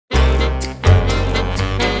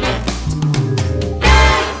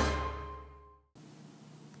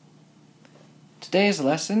Today's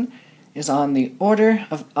lesson is on the order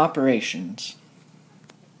of operations.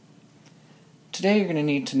 Today you're going to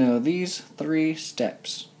need to know these 3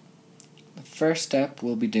 steps. The first step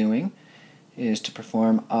we'll be doing is to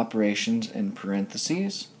perform operations in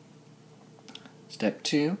parentheses. Step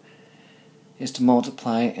 2 is to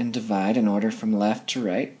multiply and divide in order from left to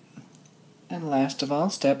right. And last of all,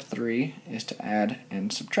 step 3 is to add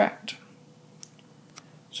and subtract.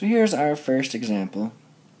 So here's our first example.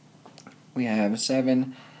 We have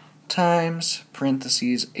 7 times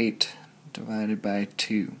parentheses 8 divided by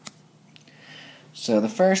 2. So the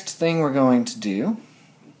first thing we're going to do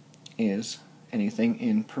is anything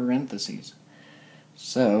in parentheses.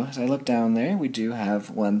 So as I look down there, we do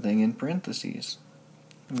have one thing in parentheses.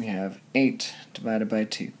 We have 8 divided by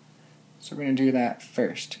 2. So we're going to do that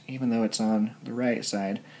first. Even though it's on the right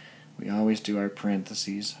side, we always do our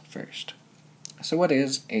parentheses first. So what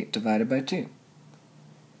is 8 divided by 2?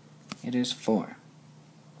 It is 4.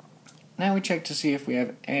 Now we check to see if we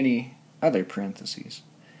have any other parentheses.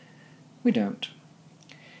 We don't.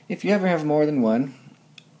 If you ever have more than one,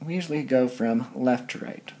 we usually go from left to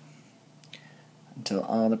right until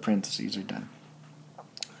all the parentheses are done.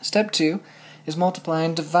 Step 2 is multiply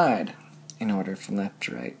and divide in order from left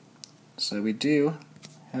to right. So we do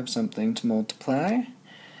have something to multiply.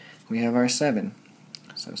 We have our 7.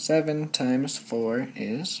 So 7 times 4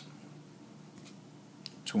 is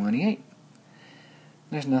 28.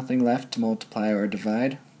 There's nothing left to multiply or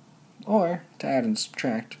divide, or to add and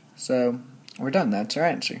subtract, so we're done. That's our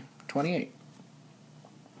answer, 28.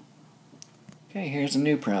 Okay, here's a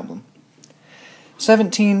new problem.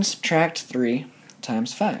 17 subtract 3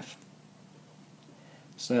 times 5.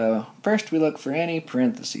 So first we look for any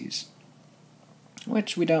parentheses,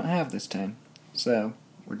 which we don't have this time. So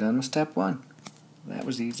we're done with step 1. That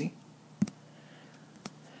was easy.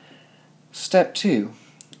 Step 2.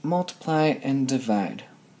 Multiply and divide.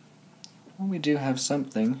 Well, we do have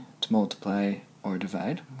something to multiply or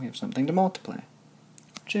divide. We have something to multiply,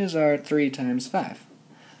 which is our 3 times 5.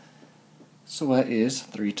 So what is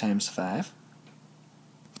 3 times 5?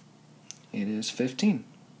 It is 15.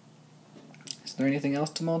 Is there anything else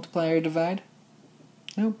to multiply or divide?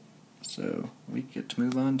 Nope. So we get to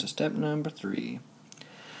move on to step number 3,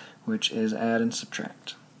 which is add and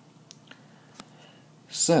subtract.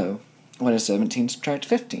 So what is 17 subtract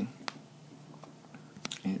 15?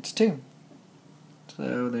 It's 2.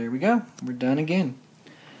 So there we go. We're done again.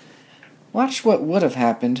 Watch what would have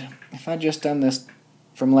happened if I'd just done this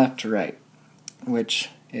from left to right,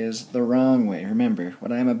 which is the wrong way. Remember,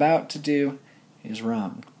 what I'm about to do is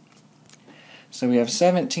wrong. So we have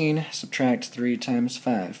 17 subtract 3 times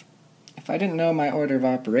 5. If I didn't know my order of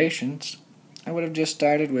operations, I would have just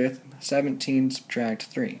started with 17 subtract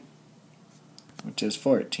 3, which is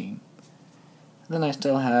 14. Then I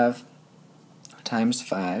still have times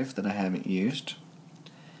 5 that I haven't used.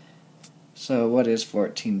 So what is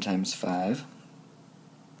 14 times 5?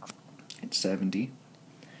 It's 70,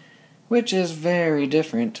 which is very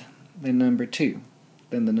different than the number 2.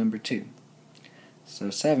 So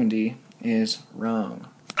 70 is wrong.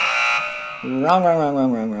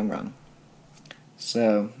 Wrong.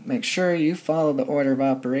 So make sure you follow the order of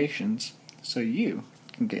operations so you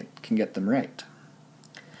can get them right.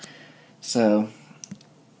 So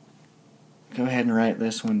go ahead and write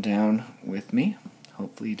this one down with me.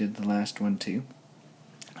 Hopefully you did the last one too.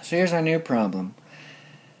 So here's our new problem.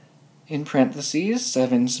 In parentheses,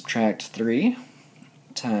 7 subtract 3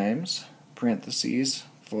 times parentheses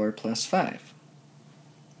 4 plus 5.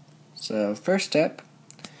 So first step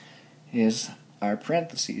is our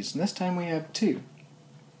parentheses, and this time we have 2.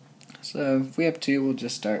 So if we have 2, we'll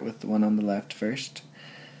just start with the one on the left first.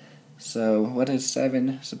 So what is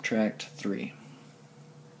 7 subtract 3?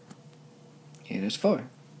 It is 4.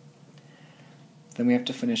 Then we have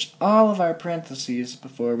to finish all of our parentheses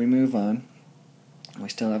before we move on. We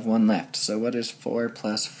still have one left. So what is 4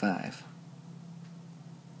 plus 5?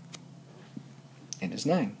 It is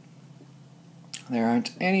 9. There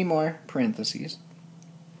aren't any more parentheses.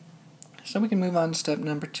 So we can move on to step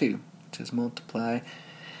number 2, which is multiply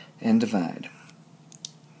and divide.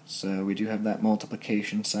 So we do have that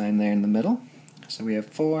multiplication sign there in the middle. So we have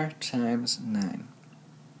 4 times 9,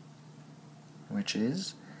 which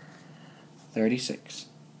is 36.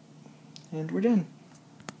 And we're done.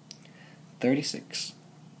 36.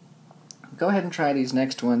 Go ahead and try these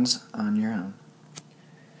next ones on your own.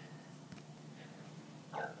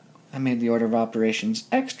 I made the order of operations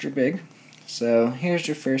extra big, so here's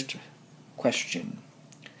your first question.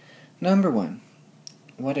 Number 1.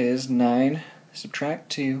 What is 9 subtract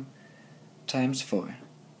 2 times 4?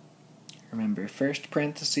 Remember, first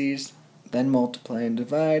parentheses, then multiply and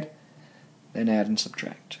divide, then add and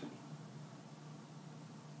subtract.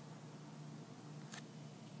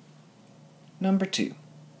 Number 2.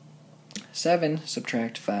 7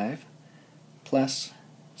 subtract 5 plus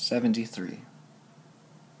 73.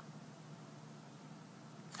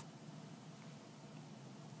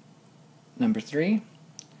 Number 3.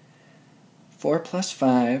 4 plus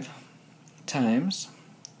 5 times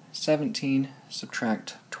 17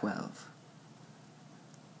 subtract 12.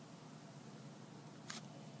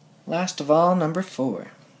 Last of all, number 4.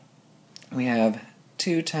 We have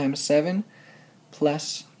 2 times 7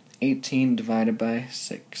 plus 18 divided by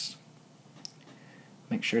 6.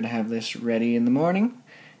 Make sure to have this ready in the morning,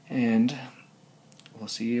 and we'll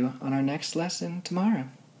see you on our next lesson tomorrow.